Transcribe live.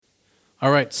All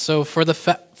right, so for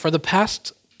the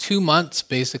past 2 months,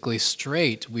 basically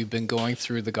straight, we've been going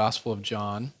through the Gospel of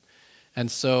John.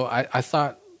 And so I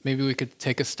thought maybe we could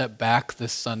take a step back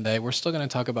this Sunday. We're still going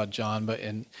to talk about John, but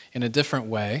in a different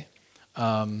way.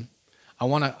 I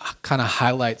want to kind of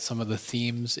highlight some of the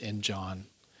themes in John.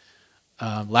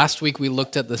 Last week, we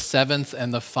looked at the seventh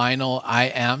and the final I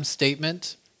am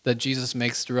statement that Jesus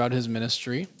makes throughout his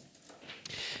ministry.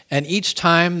 And each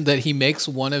time that he makes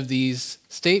one of these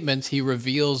statements, he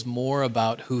reveals more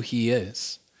about who he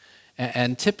is.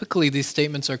 And typically, these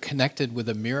statements are connected with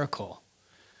a miracle.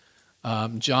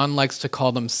 John likes to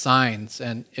call them signs.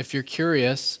 And if you're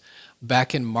curious,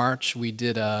 back in March, we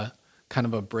did a kind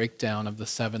of a breakdown of the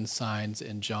 7 signs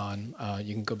in John.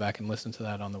 You can go back and listen to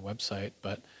that on the website.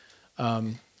 But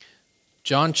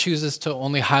John chooses to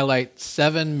only highlight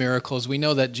 7 miracles. We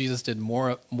know that Jesus did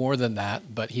more than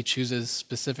that, but he chooses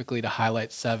specifically to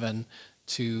highlight 7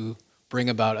 to bring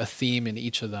about a theme in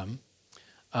each of them.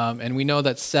 And we know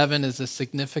that 7 is a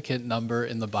significant number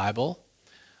in the Bible.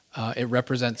 It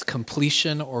represents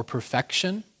completion or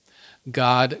perfection.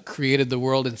 God created the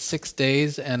world in 6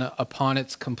 days, and upon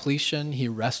its completion, he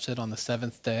rested on the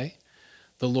 7th day.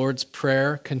 The Lord's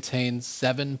Prayer contains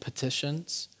 7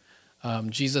 petitions.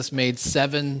 Jesus made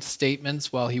 7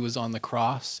 statements while he was on the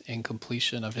cross in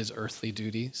completion of his earthly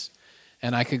duties.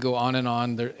 And I could go on and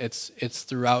on. It's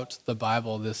throughout the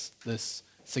Bible, this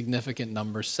significant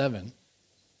number 7.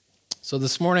 So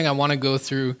this morning I want to go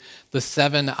through the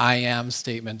 7 I am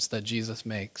statements that Jesus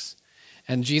makes.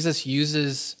 And Jesus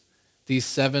uses these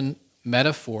 7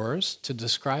 metaphors to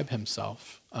describe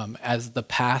himself as the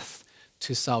path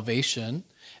to salvation,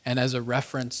 and as a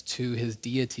reference to his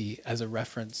deity, as a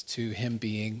reference to him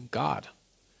being God.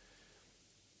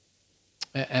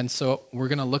 And so we're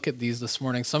going to look at these this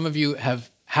morning. Some of you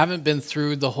haven't been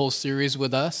through the whole series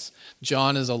with us.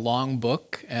 John is a long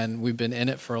book, and we've been in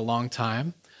it for a long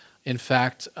time. In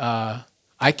fact,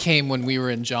 I came when we were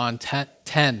in John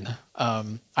 10.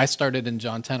 I started in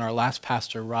John 10. Our last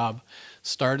pastor, Rob,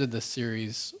 started this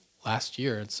series last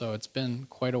year, and so it's been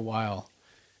quite a while.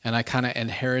 And I kind of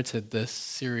inherited this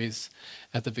series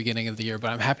at the beginning of the year, but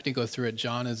I'm happy to go through it.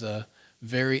 John is a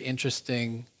very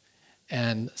interesting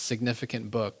and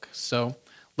significant book. So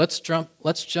let's jump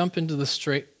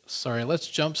straight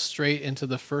into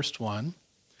the first one.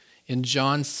 In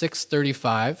John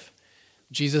 6:35,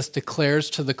 Jesus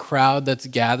declares to the crowd that's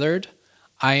gathered,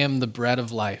 "I am the bread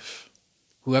of life.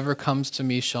 Whoever comes to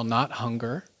me shall not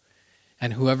hunger,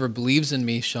 and whoever believes in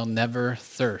me shall never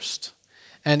thirst."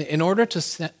 And in order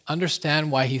to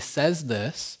understand why he says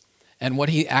this and what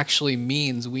he actually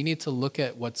means, we need to look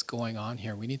at what's going on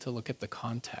here. We need to look at the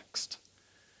context.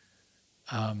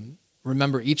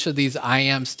 Remember, each of these I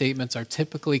am statements are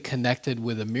typically connected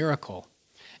with a miracle.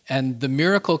 And the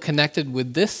miracle connected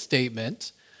with this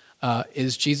statement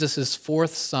is Jesus'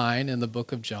 4th sign in the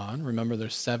book of John. Remember,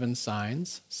 there's 7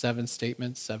 signs, 7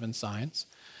 statements, 7 signs.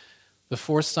 The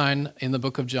 4th sign in the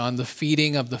book of John, the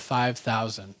feeding of the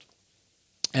 5,000.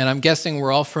 And I'm guessing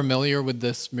we're all familiar with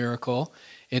this miracle.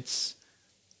 It's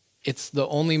the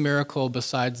only miracle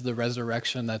besides the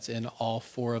resurrection that's in all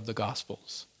 4 of the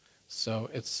Gospels. So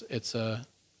it's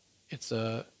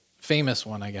a famous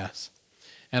one, I guess.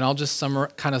 And I'll just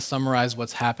kind of summarize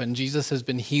what's happened. Jesus has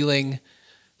been healing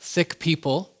sick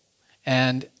people,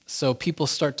 and so people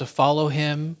start to follow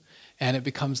him, and it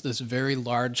becomes this very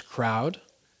large crowd.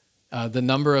 The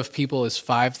number of people is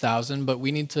 5,000, but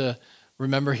we need to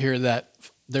remember here that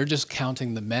they're just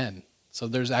counting the men. So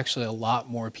there's actually a lot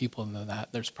more people than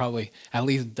that. There's probably at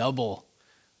least double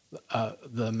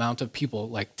the amount of people,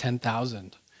 like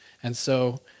 10,000. And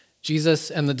so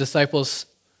Jesus and the disciples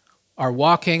are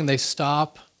walking. They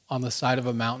stop on the side of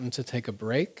a mountain to take a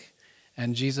break.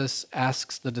 And Jesus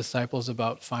asks the disciples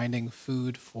about finding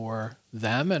food for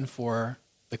them and for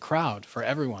the crowd, for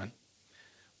everyone.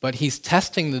 But he's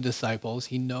testing the disciples.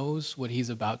 He knows what he's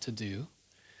about to do.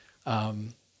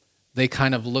 They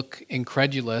kind of look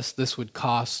incredulous. This would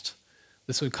cost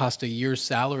a year's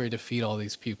salary to feed all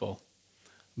these people.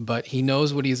 But he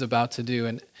knows what he's about to do.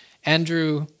 And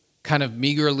Andrew kind of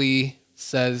meagerly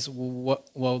says,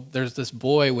 well, there's this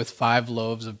boy with 5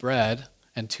 loaves of bread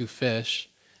and 2 fish.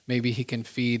 Maybe he can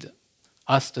feed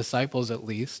us disciples at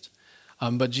least.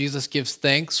 But Jesus gives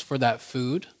thanks for that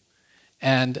food,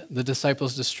 and the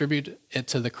disciples distribute it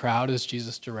to the crowd as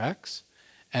Jesus directs,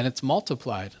 and it's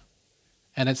multiplied.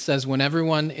 And it says, when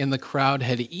everyone in the crowd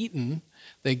had eaten,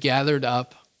 they gathered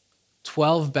up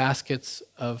 12 baskets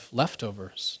of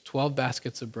leftovers, 12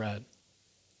 baskets of bread.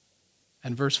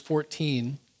 And verse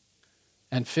 14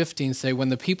 and 15 say, when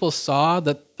the people saw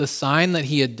that the sign that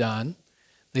he had done,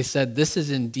 They said, "This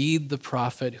is indeed the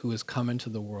prophet who has come into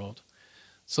the world."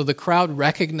 So the crowd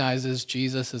recognizes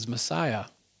Jesus as Messiah.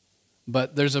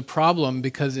 But there's a problem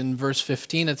because in verse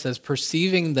 15 it says,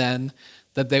 "Perceiving then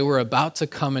that they were about to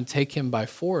come and take him by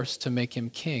force to make him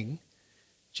king,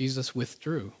 Jesus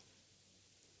withdrew."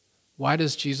 Why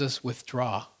does Jesus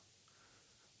withdraw?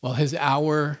 Well, his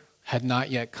hour had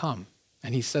not yet come.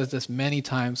 And he says this many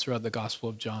times throughout the Gospel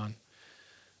of John.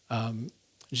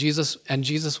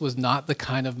 Jesus was not the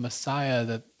kind of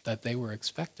Messiah that they were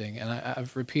expecting. And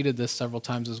I've repeated this several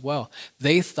times as well.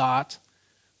 They thought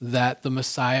that the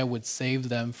Messiah would save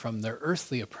them from their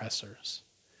earthly oppressors.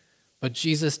 But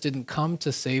Jesus didn't come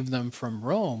to save them from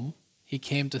Rome. He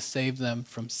came to save them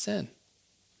from sin.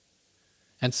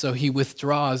 And so he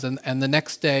withdraws, and the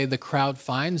next day the crowd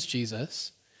finds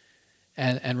Jesus.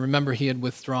 And remember, he had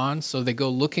withdrawn, so they go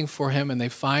looking for him, and they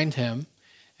find him.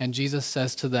 And Jesus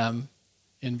says to them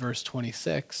in verse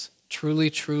 26, "Truly,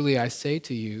 truly, I say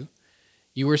to you,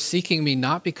 you were seeking me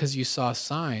not because you saw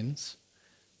signs,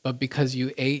 but because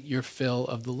you ate your fill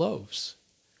of the loaves.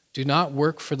 Do not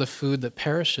work for the food that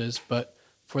perishes, but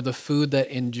for the food that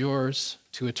endures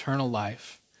to eternal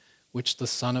life, which the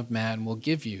Son of Man will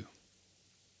give you."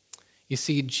 You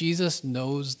see, Jesus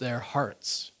knows their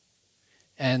hearts.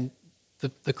 And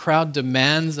the crowd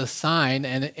demands a sign,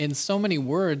 and in so many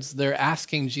words, they're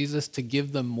asking Jesus to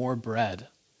give them more bread,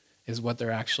 is what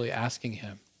they're actually asking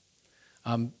him.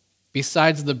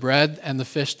 Besides the bread and the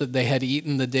fish that they had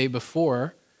eaten the day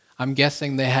before, I'm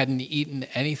guessing they hadn't eaten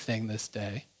anything this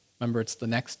day. Remember, it's the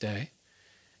next day.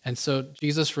 And so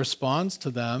Jesus responds to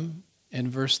them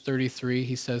in verse 33.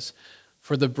 He says,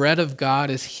 "For the bread of God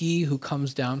is he who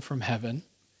comes down from heaven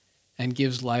and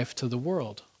gives life to the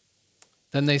world."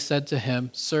 Then they said to him,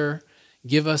 "Sir,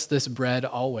 give us this bread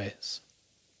always."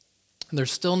 And they're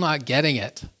still not getting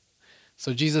it.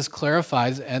 So Jesus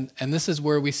clarifies, and this is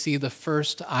where we see the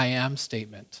first "I am"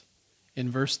 statement.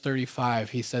 In verse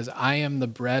 35, he says, "I am the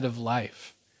bread of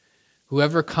life.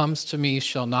 Whoever comes to me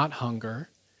shall not hunger,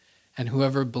 and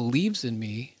whoever believes in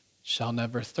me shall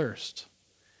never thirst."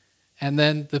 And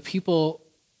then the people,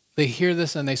 they hear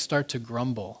this and they start to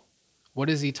grumble. What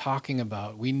is he talking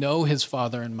about? We know his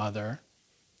father and mother.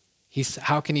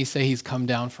 How can he say he's come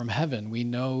down from heaven? We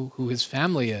know who his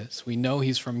family is. We know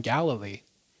he's from Galilee.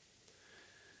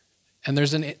 And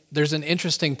there's an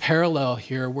interesting parallel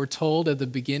here. We're told at the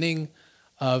beginning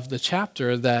of the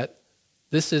chapter that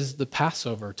this is the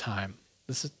Passover time.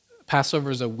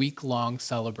 Passover is a week-long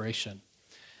celebration.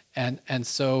 And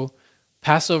so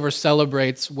Passover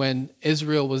celebrates when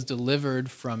Israel was delivered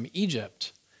from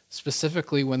Egypt,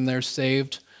 specifically when they're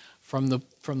saved from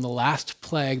the last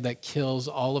plague that kills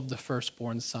all of the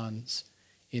firstborn sons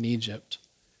in Egypt.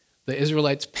 The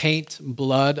Israelites paint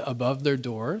blood above their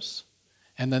doors,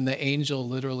 and then the angel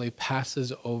literally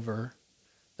passes over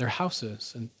their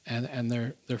houses, and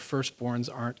their firstborns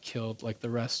aren't killed like the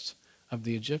rest of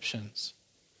the Egyptians.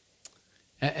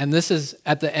 And this is,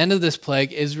 at the end of this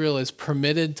plague, Israel is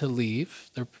permitted to leave.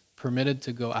 They're permitted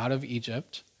to go out of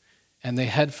Egypt, and they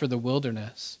head for the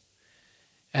wilderness.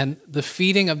 And the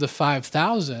feeding of the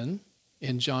 5,000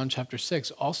 in John chapter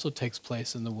 6 also takes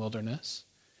place in the wilderness.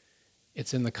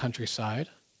 It's in the countryside.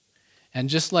 And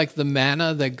just like the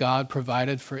manna that God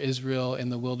provided for Israel in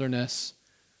the wilderness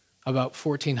about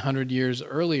 1,400 years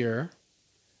earlier,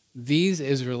 these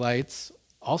Israelites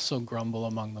also grumble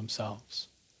among themselves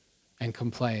and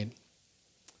complain.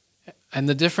 And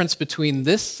the difference between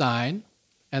this sign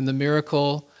and the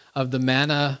miracle of the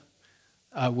manna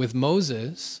with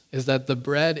Moses is that the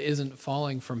bread isn't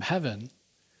falling from heaven.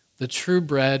 The true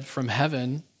bread from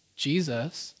heaven,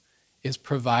 Jesus, is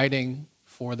providing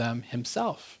for them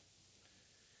himself.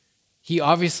 He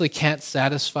obviously can't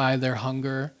satisfy their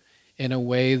hunger in a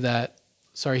way that,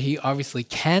 he obviously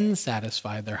can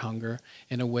satisfy their hunger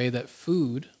in a way that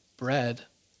food, bread,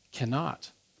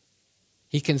 cannot.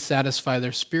 He can satisfy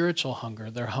their spiritual hunger,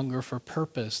 their hunger for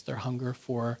purpose, their hunger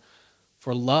for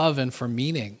love and for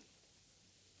meaning.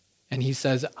 And he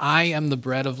says, "I am the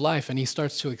bread of life." And he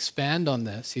starts to expand on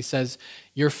this. He says,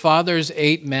 "Your fathers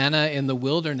ate manna in the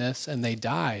wilderness and they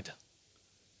died.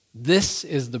 This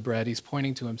is the bread," he's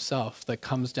pointing to himself, "that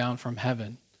comes down from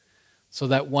heaven, so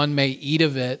that one may eat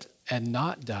of it and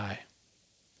not die."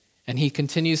 And he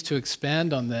continues to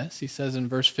expand on this. He says in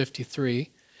verse 53,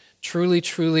 "Truly,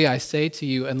 truly, I say to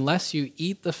you, unless you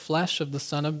eat the flesh of the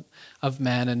Son of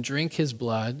Man and drink his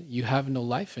blood, you have no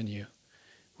life in you.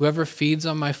 Whoever feeds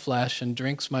on my flesh and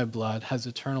drinks my blood has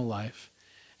eternal life,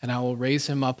 and I will raise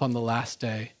him up on the last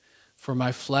day. For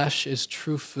my flesh is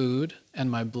true food,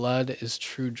 and my blood is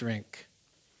true drink."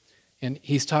 And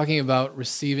he's talking about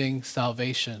receiving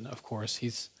salvation, of course.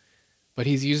 But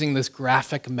he's using this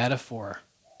graphic metaphor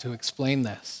to explain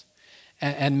this.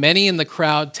 And many in the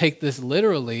crowd take this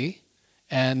literally,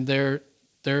 and they're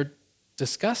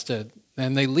disgusted,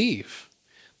 and they leave.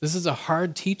 This is a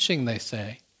hard teaching, they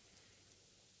say.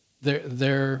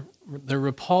 They're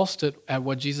repulsed at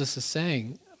what Jesus is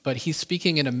saying, but he's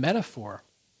speaking in a metaphor.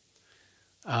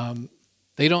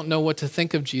 They don't know what to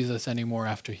think of Jesus anymore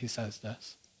after he says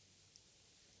this.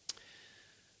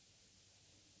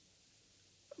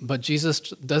 But Jesus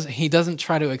doesn't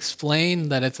try to explain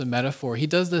that it's a metaphor. He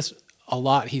does this a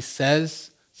lot. He says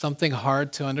something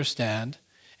hard to understand,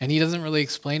 and he doesn't really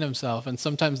explain himself. And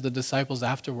sometimes the disciples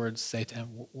afterwards say to him,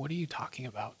 "What are you talking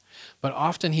about?" But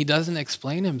often he doesn't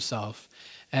explain himself.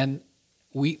 And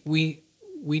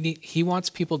he wants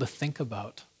people to think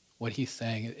about what he's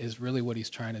saying is really what he's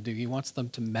trying to do. He wants them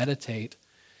to meditate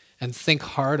and think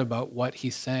hard about what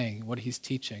he's saying, what he's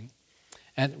teaching.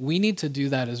 And we need to do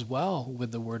that as well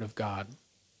with the Word of God.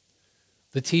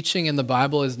 The teaching in the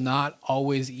Bible is not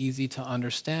always easy to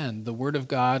understand. The Word of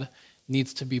God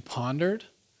needs to be pondered.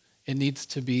 It needs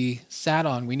to be sat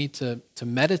on. We need to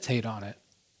meditate on it.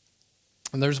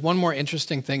 And there's one more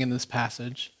interesting thing in this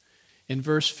passage. In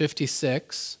verse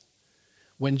 56,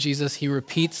 when Jesus, he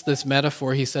repeats this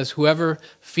metaphor, he says, "Whoever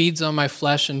feeds on my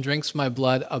flesh and drinks my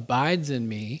blood abides in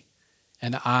me,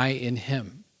 and I in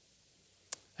him."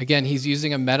 Again, he's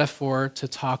using a metaphor to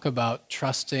talk about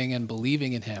trusting and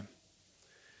believing in him.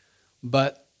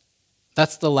 But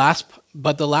the last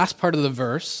part of the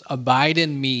verse, abide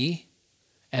in me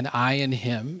and I in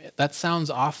him, that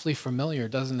sounds awfully familiar,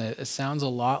 doesn't it? It sounds a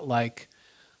lot like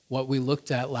what we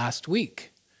looked at last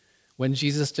week when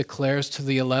Jesus declares to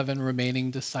the 11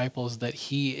 remaining disciples that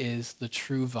he is the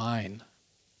true vine.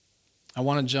 I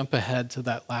want to jump ahead to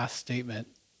that last statement.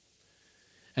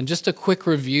 And just a quick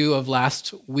review of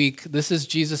last week. This is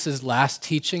Jesus' last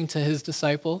teaching to his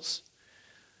disciples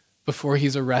before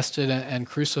he's arrested and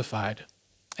crucified.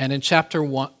 And in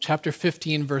chapter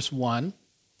 15, verse 1,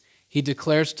 he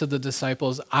declares to the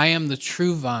disciples, "I am the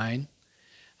true vine,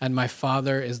 and my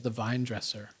Father is the vine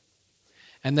dresser."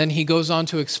 And then he goes on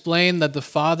to explain that the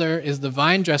Father is the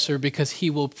vine dresser because he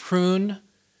will prune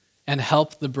and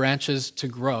help the branches to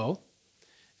grow,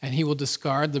 and he will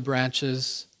discard the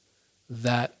branches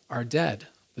that are dead,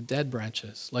 the dead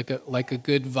branches, like a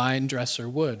good vine dresser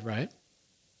would, right?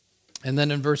 And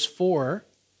then in verse 4,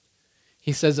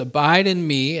 he says, "Abide in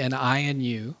me and I in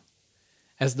you,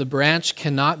 as the branch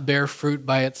cannot bear fruit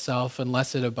by itself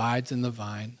unless it abides in the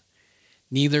vine,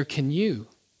 neither can you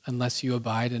unless you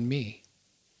abide in me.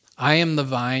 I am the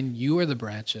vine, you are the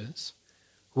branches.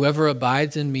 Whoever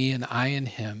abides in me and I in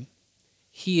him,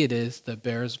 he it is that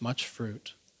bears much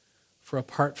fruit. For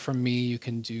apart from me, you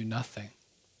can do nothing."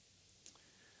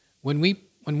 When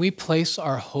we place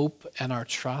our hope and our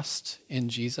trust in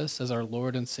Jesus as our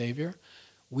Lord and Savior,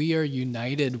 we are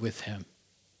united with him.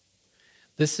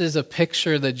 This is a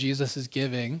picture that Jesus is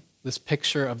giving, this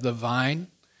picture of the vine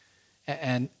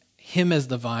and him as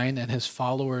the vine and his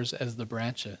followers as the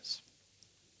branches.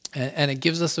 And it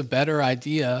gives us a better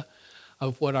idea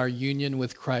of what our union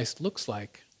with Christ looks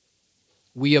like.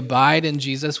 We abide in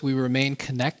Jesus, we remain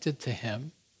connected to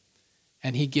him,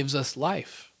 and he gives us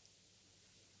life.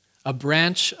 A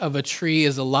branch of a tree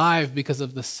is alive because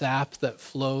of the sap that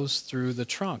flows through the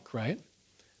trunk, right?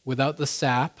 Without the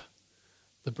sap,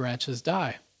 the branches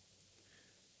die.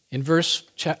 In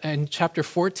chapter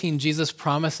 14, Jesus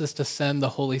promises to send the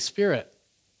Holy Spirit.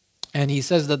 And he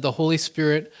says that the Holy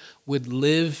Spirit would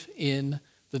live in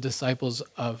the disciples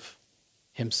of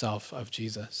himself, of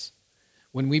Jesus.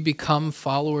 When we become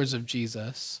followers of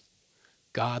Jesus,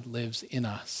 God lives in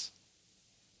us.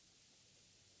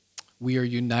 We are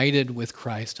united with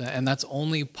Christ, and that's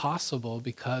only possible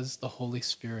because the Holy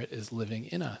Spirit is living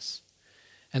in us.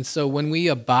 And so when we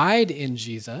abide in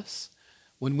Jesus,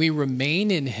 when we remain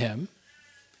in him,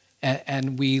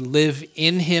 and we live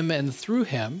in him and through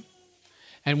him,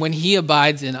 and when he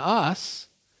abides in us,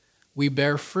 we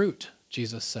bear fruit,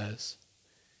 Jesus says.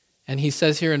 And he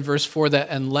says here in verse 4 that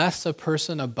unless a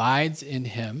person abides in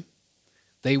him,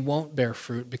 they won't bear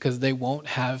fruit because they won't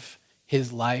have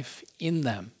his life in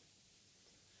them.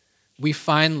 We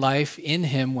find life in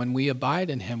him when we abide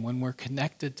in him, when we're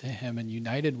connected to him and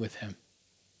united with him.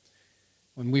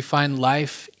 When we find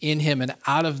life in him, and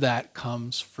out of that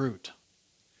comes fruit.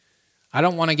 I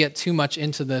don't want to get too much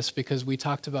into this because we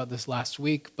talked about this last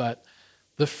week, but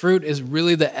the fruit is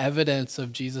really the evidence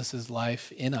of Jesus'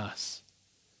 life in us.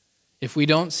 If we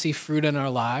don't see fruit in our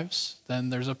lives,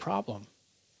 then there's a problem.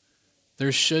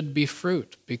 There should be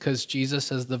fruit because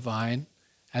Jesus as the vine,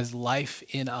 as life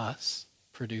in us,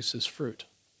 produces fruit.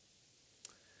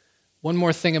 One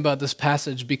more thing about this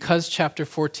passage, because chapter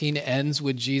 14 ends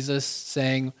with Jesus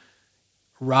saying,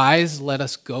 "Rise, let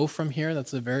us go from here."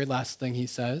 That's the very last thing he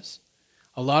says.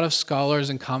 A lot of scholars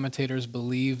and commentators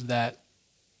believe that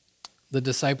the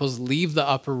disciples leave the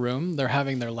upper room. They're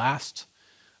having their last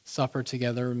supper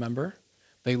together, remember?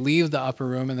 They leave the upper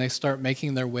room and they start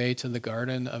making their way to the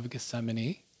Garden of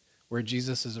Gethsemane, where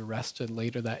Jesus is arrested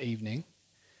later that evening.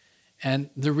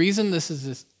 And the reason this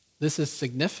is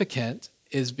significant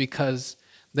is because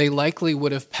they likely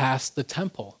would have passed the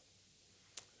temple.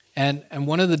 And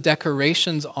one of the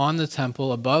decorations on the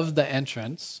temple above the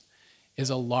entrance is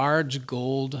a large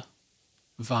gold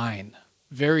vine,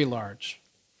 very large.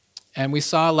 And we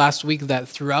saw last week that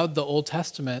throughout the Old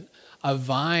Testament, a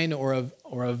vine or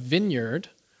a vineyard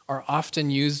are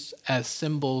often used as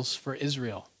symbols for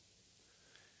Israel.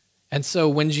 And so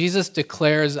when Jesus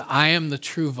declares, "I am the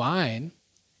true vine,"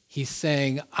 he's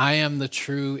saying, "I am the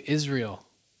true Israel."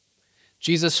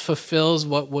 Jesus fulfills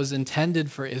what was intended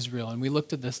for Israel, and we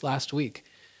looked at this last week.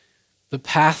 The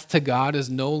path to God is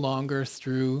no longer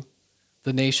through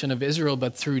the nation of Israel,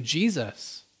 but through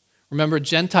Jesus. Remember,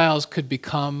 Gentiles could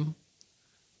become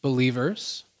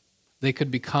believers. They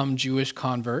could become Jewish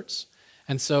converts.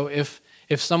 And so if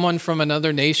someone from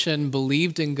another nation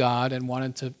believed in God and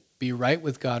wanted to be right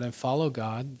with God and follow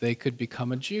God, they could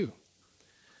become a Jew.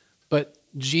 But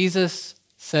Jesus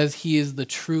says he is the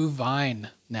true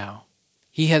vine now.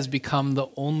 He has become the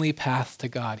only path to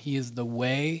God. He is the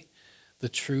way, the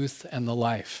truth, and the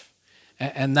life.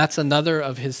 And that's another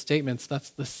of his statements. That's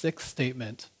the sixth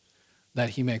statement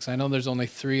that he makes. I know there's only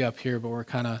 3 up here, but we're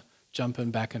kind of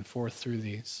jumping back and forth through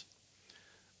these.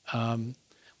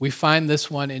 We find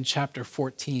this one in chapter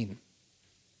 14.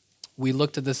 We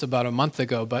looked at this about a month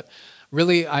ago, but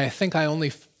really I think I only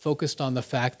focused on the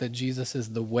fact that Jesus is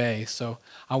the way. So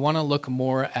I want to look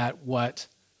more at what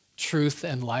truth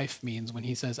and life means when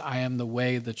he says, "I am the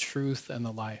way, the truth, and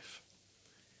the life."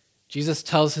 Jesus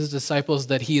tells his disciples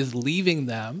that he is leaving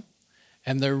them,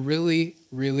 and they're really,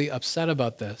 really upset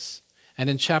about this. And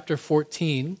in chapter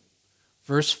 14,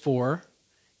 verse 4,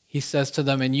 he says to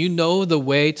them, "And you know the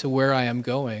way to where I am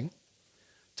going."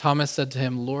 Thomas said to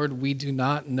him, "Lord, we do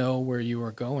not know where you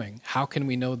are going. How can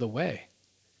we know the way?"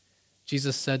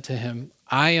 Jesus said to him,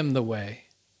 "I am the way,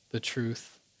 the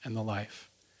truth, and the life.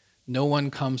 No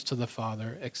one comes to the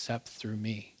Father except through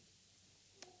me."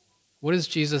 What does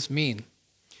Jesus mean?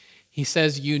 He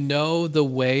says, "You know the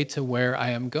way to where I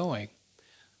am going."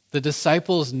 The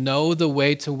disciples know the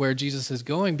way to where Jesus is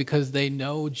going because they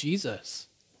know Jesus.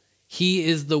 He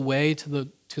is the way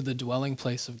to the dwelling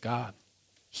place of God.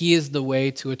 He is the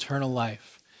way to eternal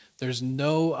life. There's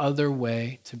no other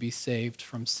way to be saved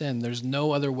from sin. There's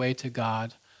no other way to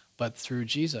God but through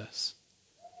Jesus.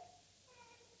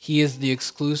 He is the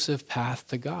exclusive path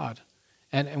to God.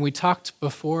 And we talked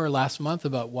before last month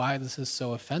about why this is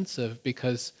so offensive,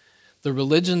 because the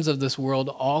religions of this world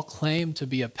all claim to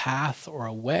be a path or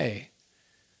a way.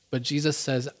 But Jesus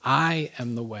says, "I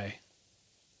am the way."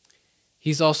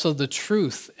 He's also the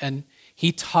truth, and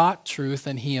he taught truth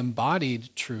and he embodied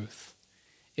truth.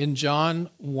 In John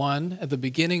 1, at the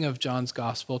beginning of John's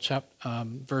Gospel,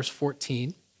 verse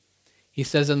 14, he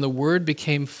says, "And the Word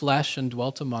became flesh and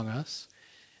dwelt among us,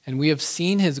 and we have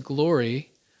seen his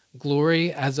glory,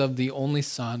 glory as of the only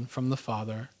Son from the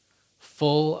Father,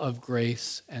 full of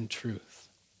grace and truth."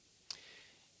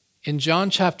 In John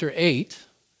chapter 8,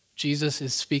 Jesus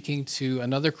is speaking to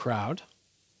another crowd,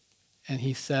 and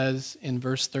he says in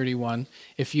verse 31,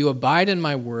 "If you abide in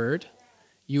my word,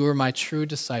 you are my true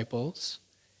disciples,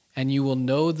 and you will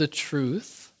know the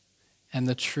truth, and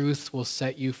the truth will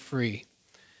set you free."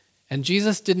 And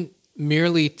Jesus didn't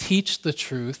merely teach the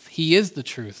truth. He is the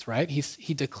truth, right?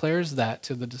 He declares that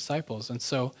to the disciples. And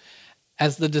so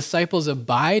as the disciples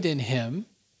abide in him,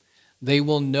 they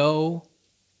will know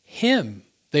him.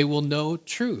 They will know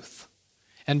truth.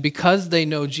 And because they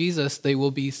know Jesus, they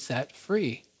will be set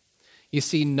free. You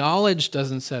see, knowledge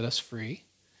doesn't set us free.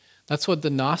 That's what the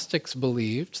Gnostics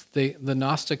believed. The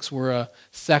Gnostics were a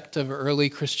sect of early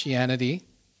Christianity.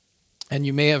 And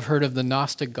you may have heard of the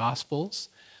Gnostic Gospels.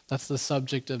 That's the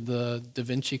subject of the Da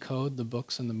Vinci Code, the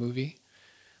books and the movie.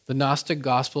 The Gnostic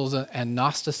Gospels and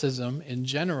Gnosticism in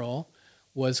general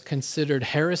was considered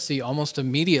heresy almost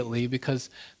immediately, because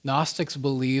Gnostics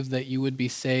believed that you would be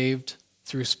saved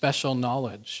through special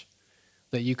knowledge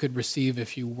that you could receive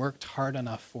if you worked hard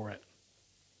enough for it.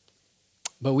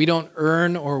 But we don't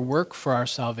earn or work for our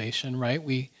salvation, right?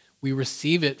 We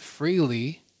receive it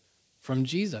freely from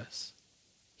Jesus.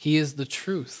 He is the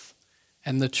truth,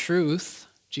 and the truth,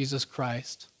 Jesus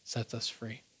Christ, sets us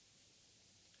free.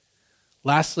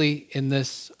 Lastly, in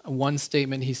this one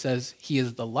statement, he says, he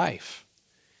is the life.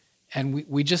 And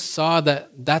we just saw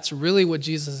that that's really what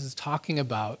Jesus is talking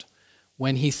about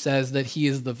when he says that he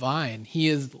is the vine. He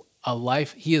is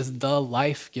he is the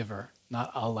life giver,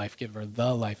 not a life giver,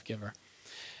 the life giver.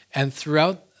 And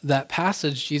throughout that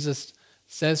passage, Jesus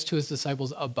says to his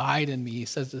disciples, abide in me. He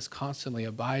says this constantly,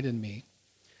 abide in me.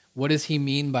 What does he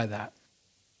mean by that?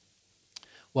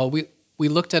 Well, we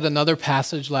looked at another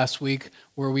passage last week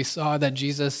where we saw that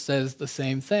Jesus says the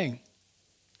same thing.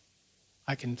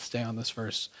 I can stay on this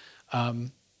verse.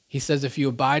 He says, if you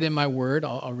abide in my word,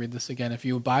 I'll read this again. If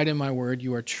you abide in my word,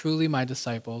 you are truly my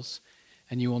disciples,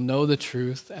 and you will know the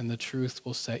truth, and the truth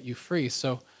will set you free.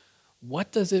 So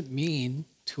what does it mean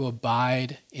to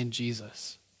abide in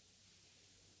Jesus?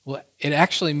 Well, it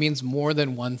actually means more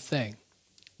than one thing.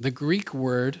 The Greek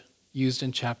word used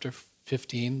in chapter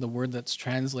 15, the word that's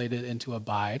translated into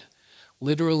abide,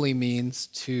 literally means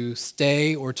to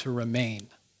stay or to remain.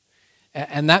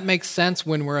 And that makes sense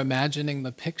when we're imagining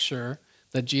the picture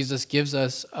that Jesus gives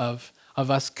us of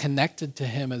us connected to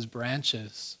him as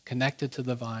branches, connected to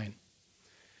the vine.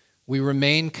 We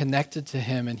remain connected to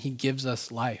him and he gives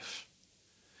us life.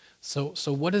 So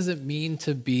what does it mean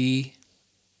to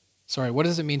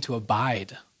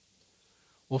abide?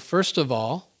 Well, first of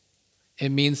all, it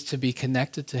means to be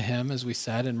connected to him, as we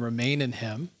said, and remain in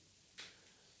him.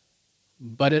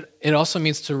 But it also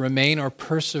means to remain or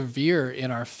persevere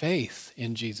in our faith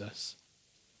in Jesus.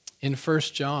 In 1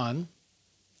 John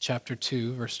chapter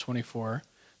 2, verse 24,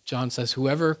 John says,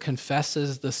 whoever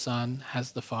confesses the Son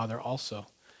has the Father also.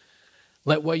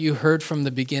 Let what you heard from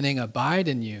the beginning abide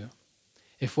in you.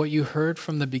 If what you heard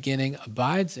from the beginning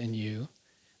abides in you,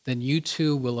 then you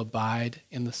too will abide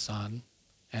in the Son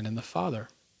and in the Father.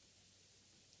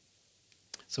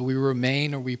 So we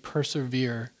remain or we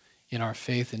persevere in our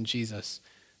faith in Jesus.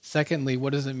 Secondly,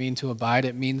 what does it mean to abide?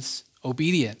 It means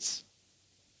obedience.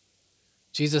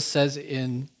 Jesus says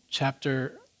in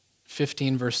chapter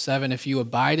 15, verse 7, if you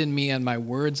abide in me and my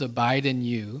words abide in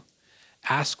you,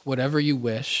 ask whatever you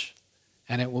wish,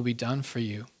 and it will be done for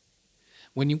you.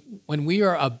 When we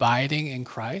are abiding in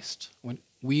Christ, when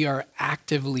we are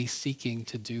actively seeking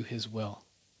to do his will.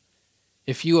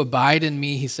 If you abide in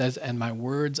me, he says, and my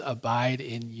words abide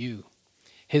in you.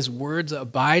 His words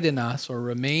abide in us or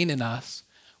remain in us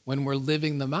when we're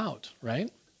living them out,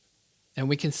 right? And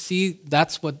we can see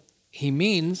that's what he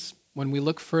means when we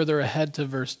look further ahead to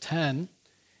verse 10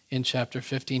 in chapter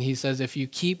 15. He says, if you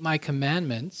keep my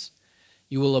commandments,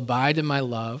 you will abide in my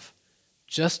love,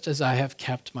 just as I have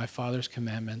kept my Father's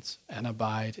commandments and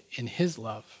abide in his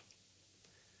love.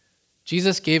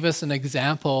 Jesus gave us an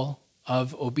example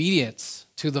of obedience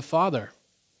to the Father.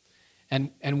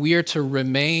 And we are to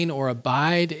remain or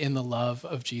abide in the love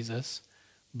of Jesus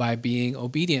by being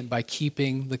obedient, by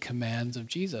keeping the commands of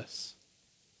Jesus,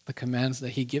 the commands that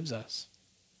he gives us.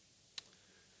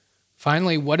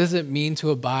 Finally, what does it mean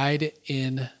to abide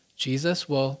in Jesus?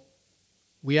 Well,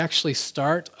 we actually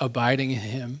start abiding in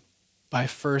him by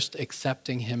first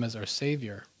accepting him as our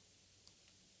Savior.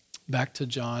 Back to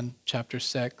John chapter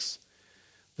 6.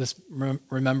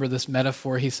 Remember this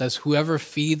metaphor. He says, whoever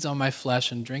feeds on my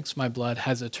flesh and drinks my blood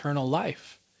has eternal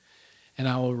life, and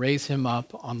I will raise him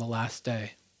up on the last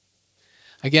day.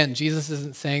 Again, Jesus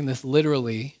isn't saying this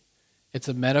literally. It's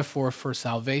a metaphor for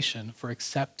salvation, for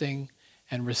accepting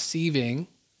and receiving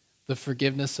the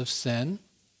forgiveness of sin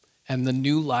and the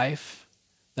new life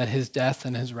that his death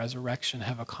and his resurrection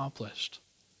have accomplished.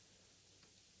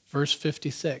 Verse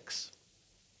 56.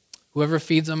 Whoever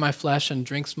feeds on my flesh and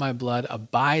drinks my blood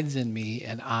abides in me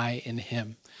and I in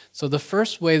him. So the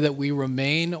first way that we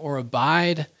remain or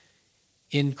abide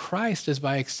in Christ is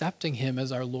by accepting him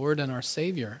as our Lord and our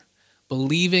Savior,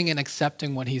 believing and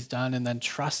accepting what he's done, and then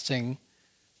trusting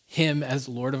him as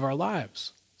Lord of our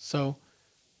lives. So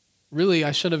really,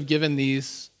 I should have given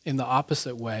these in the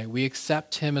opposite way. We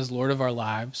accept him as Lord of our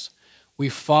lives, we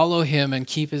follow him and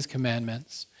keep his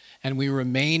commandments, and we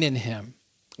remain in him.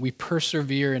 We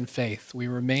persevere in faith. We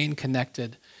remain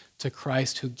connected to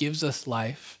Christ who gives us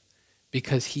life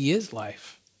because he is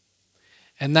life.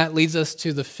 And that leads us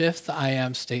to the fifth I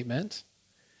am statement.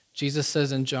 Jesus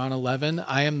says in John 11,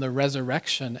 I am the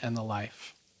resurrection and the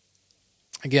life.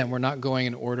 Again, we're not going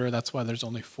in order. That's why there's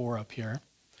only 4 up here.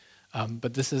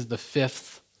 But this is the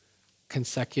 5th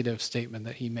consecutive statement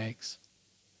that he makes.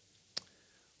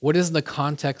 What is the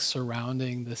context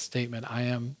surrounding this statement, I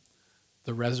am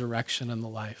the resurrection and the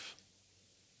life?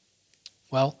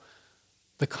 Well,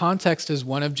 the context is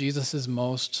one of Jesus'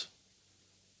 most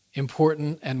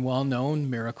important and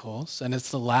well-known miracles, and it's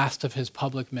the last of his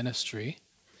public ministry.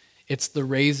 It's the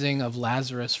raising of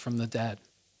Lazarus from the dead.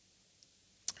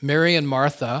 Mary and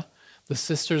Martha, the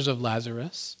sisters of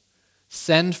Lazarus,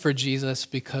 send for Jesus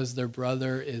because their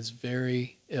brother is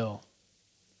very ill.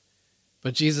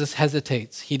 But Jesus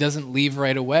hesitates. He doesn't leave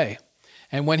right away.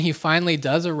 And when he finally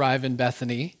does arrive in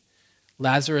Bethany,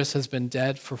 Lazarus has been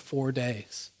dead for 4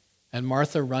 days. And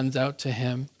Martha runs out to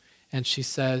him and she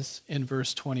says in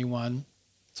verse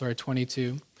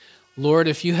 22, Lord,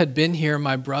 if you had been here,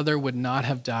 my brother would not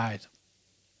have died.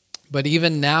 But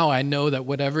even now I know that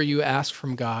whatever you ask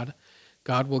from God,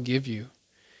 God will give you.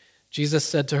 Jesus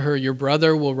said to her, your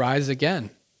brother will rise again.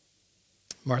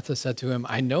 Martha said to him,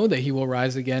 I know that he will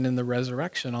rise again in the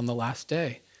resurrection on the last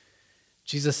day.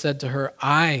 Jesus said to her,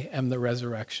 I am the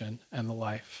resurrection and the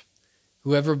life.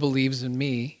 Whoever believes in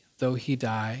me, though he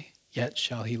die, yet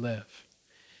shall he live.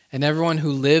 And everyone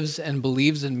who lives and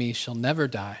believes in me shall never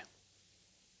die.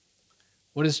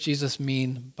 What does Jesus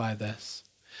mean by this?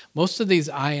 Most of these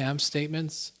I am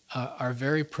statements are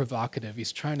very provocative.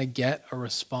 He's trying to get a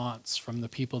response from the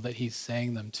people that he's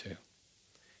saying them to.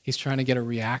 He's trying to get a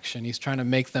reaction. He's trying to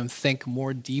make them think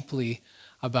more deeply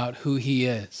about who he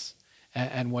is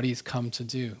and what he's come to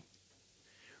do.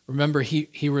 Remember,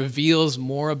 he reveals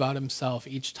more about himself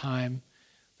each time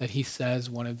that he says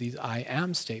one of these I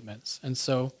am statements. And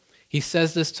so he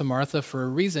says this to Martha for a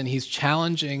reason. He's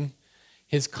challenging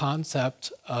her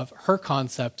concept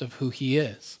of who he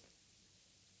is.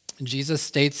 And Jesus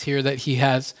states here that he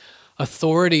has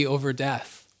authority over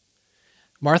death.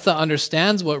 Martha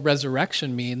understands what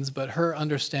resurrection means, but her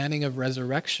understanding of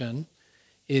resurrection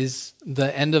is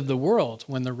the end of the world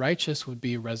when the righteous would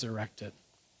be resurrected.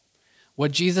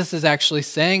 What Jesus is actually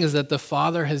saying is that the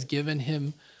Father has given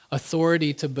him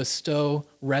authority to bestow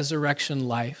resurrection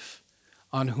life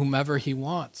on whomever he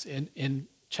wants. In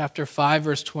chapter 5,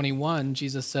 verse 21,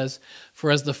 Jesus says, for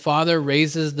as the Father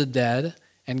raises the dead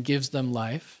and gives them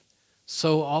life,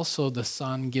 so also the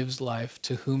Son gives life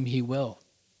to whom he will.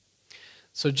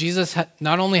 So Jesus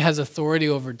not only has authority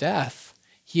over death,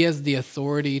 he has the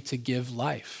authority to give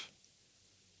life,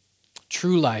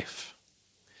 true life.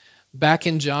 Back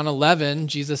in John 11,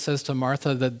 Jesus says to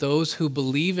Martha that those who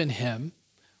believe in him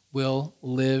will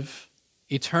live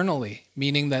eternally,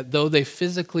 meaning that though they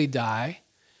physically die,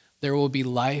 there will be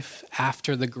life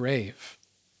after the grave.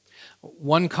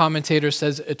 One commentator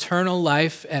says eternal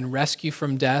life and rescue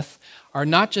from death are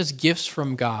not just gifts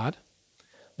from God,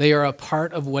 they are a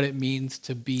part of what it means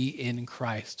to be in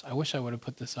Christ. I wish I would have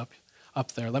put this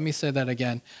up there. Let me say that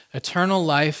again. Eternal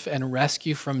life and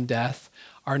rescue from death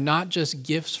are not just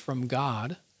gifts from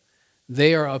God,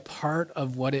 they are a part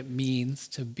of what it means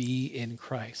to be in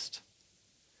Christ.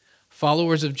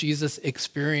 Followers of Jesus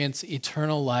experience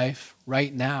eternal life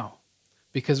right now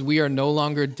because we are no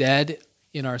longer dead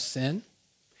in our sin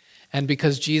and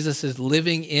because Jesus is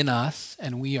living in us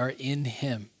and we are in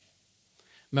him.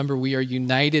 Remember, we are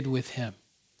united with him.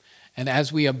 And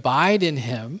as we abide in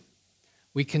him,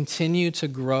 we continue to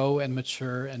grow and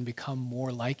mature and become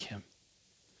more like him.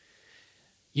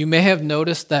 You may have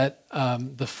noticed that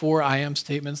the 4 I am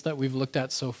statements that we've looked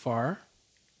at so far,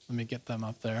 let me get them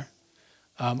up there,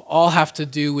 all have to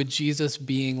do with Jesus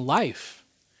being life.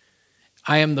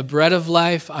 I am the bread of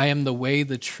life. I am the way,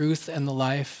 the truth, and the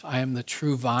life. I am the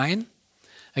true vine.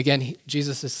 Again,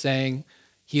 Jesus is saying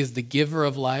he is the giver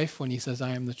of life when he says,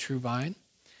 I am the true vine.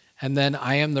 And then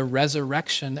I am the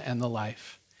resurrection and the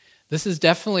life. This is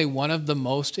definitely one of the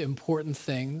most important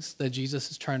things that Jesus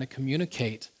is trying to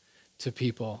communicate to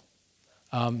people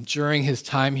during his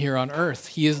time here on earth.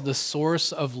 He is the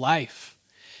source of life.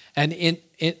 And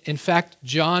in fact,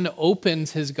 John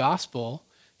opens his gospel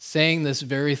saying this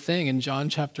very thing. In John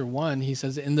chapter 1, he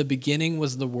says, in the beginning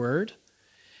was the Word,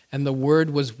 and the Word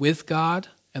was with God,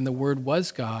 and the Word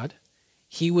was God.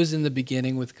 He was in the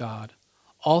beginning with God.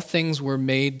 All things were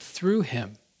made through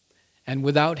him, and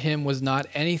without him was not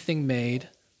anything made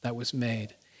that was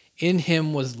made. In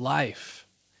him was life,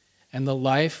 and the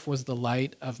life was the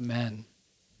light of men.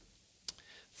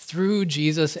 Through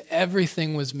Jesus,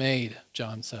 everything was made,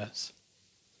 John says.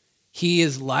 He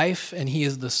is life, and he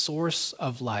is the source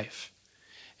of life.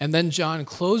 And then John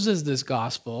closes this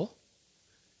gospel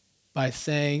by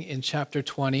saying in chapter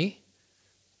 20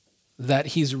 that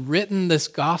he's written this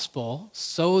gospel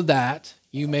so that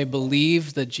you may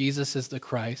believe that Jesus is the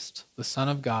Christ, the Son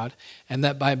of God, and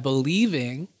that by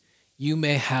believing you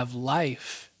may have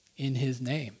life in his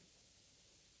name.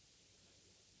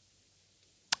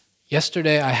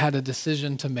 Yesterday, I had a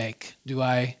decision to make. Do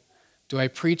I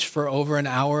preach for over an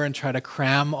hour and try to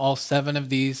cram all 7 of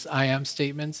these I am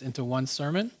statements into one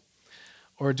sermon?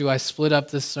 Or do I split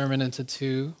up this sermon into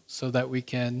 2 so that we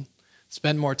can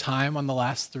spend more time on the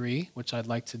last 3, which I'd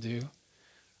like to do?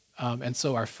 and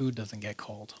so our food doesn't get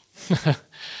cold.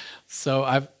 So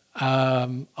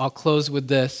I'll close with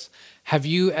this. Have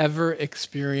you ever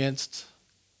experienced,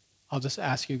 I'll just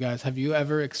ask you guys, have you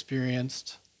ever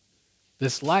experienced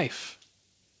this life?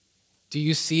 Do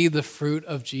you see the fruit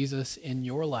of Jesus in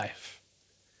your life?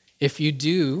 If you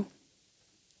do,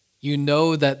 you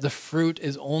know that the fruit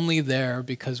is only there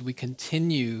because we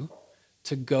continue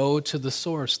to go to the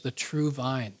source, the true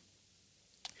vine.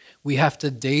 We have to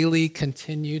daily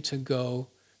continue to go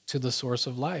to the source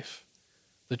of life,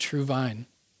 the true vine.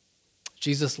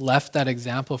 Jesus left that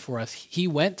example for us. He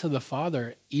went to the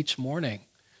Father each morning.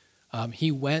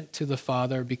 He went to the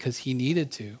Father because he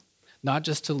needed to, not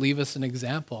just to leave us an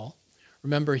example.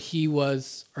 Remember, he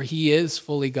is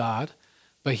fully God,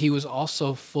 but he was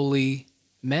also fully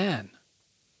man.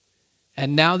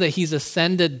 And now that he's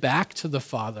ascended back to the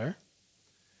Father,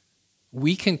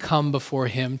 we can come before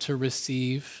him to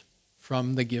receive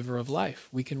from the giver of life.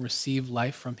 We can receive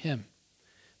life from him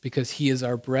because he is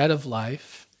our bread of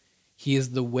life. He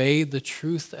is the way, the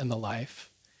truth, and the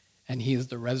life, and he is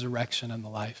the resurrection and the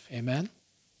life. Amen?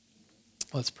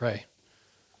 Let's pray.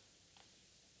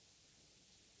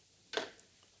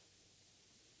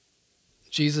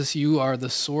 Jesus, you are the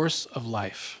source of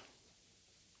life.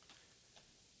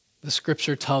 The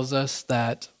scripture tells us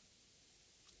that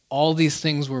all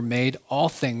things were made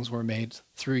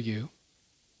through you.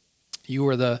 You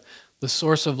are the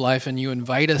source of life, and you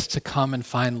invite us to come and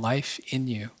find life in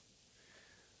you.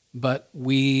 But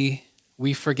we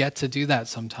forget to do that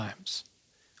sometimes.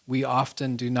 We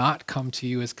often do not come to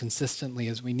you as consistently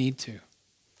as we need to.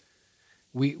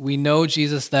 We know,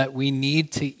 Jesus, that we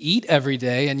need to eat every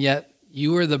day, and yet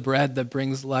you are the bread that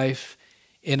brings life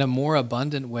in a more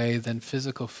abundant way than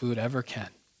physical food ever can.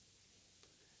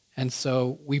 And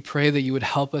so we pray that you would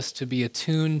help us to be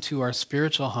attuned to our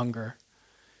spiritual hunger.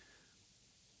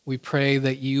 We pray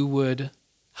that you would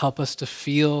help us to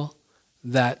feel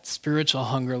that spiritual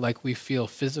hunger like we feel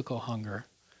physical hunger,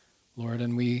 Lord.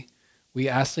 And we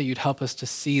ask that you'd help us to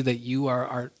see that you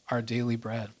are our daily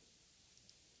bread.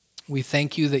 We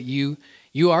thank you that you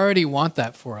already want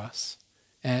that for us.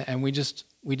 And we just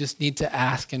need to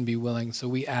ask and be willing. So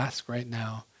we ask right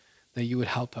now that you would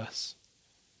help us.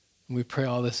 And we pray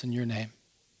all this in your name.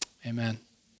 Amen.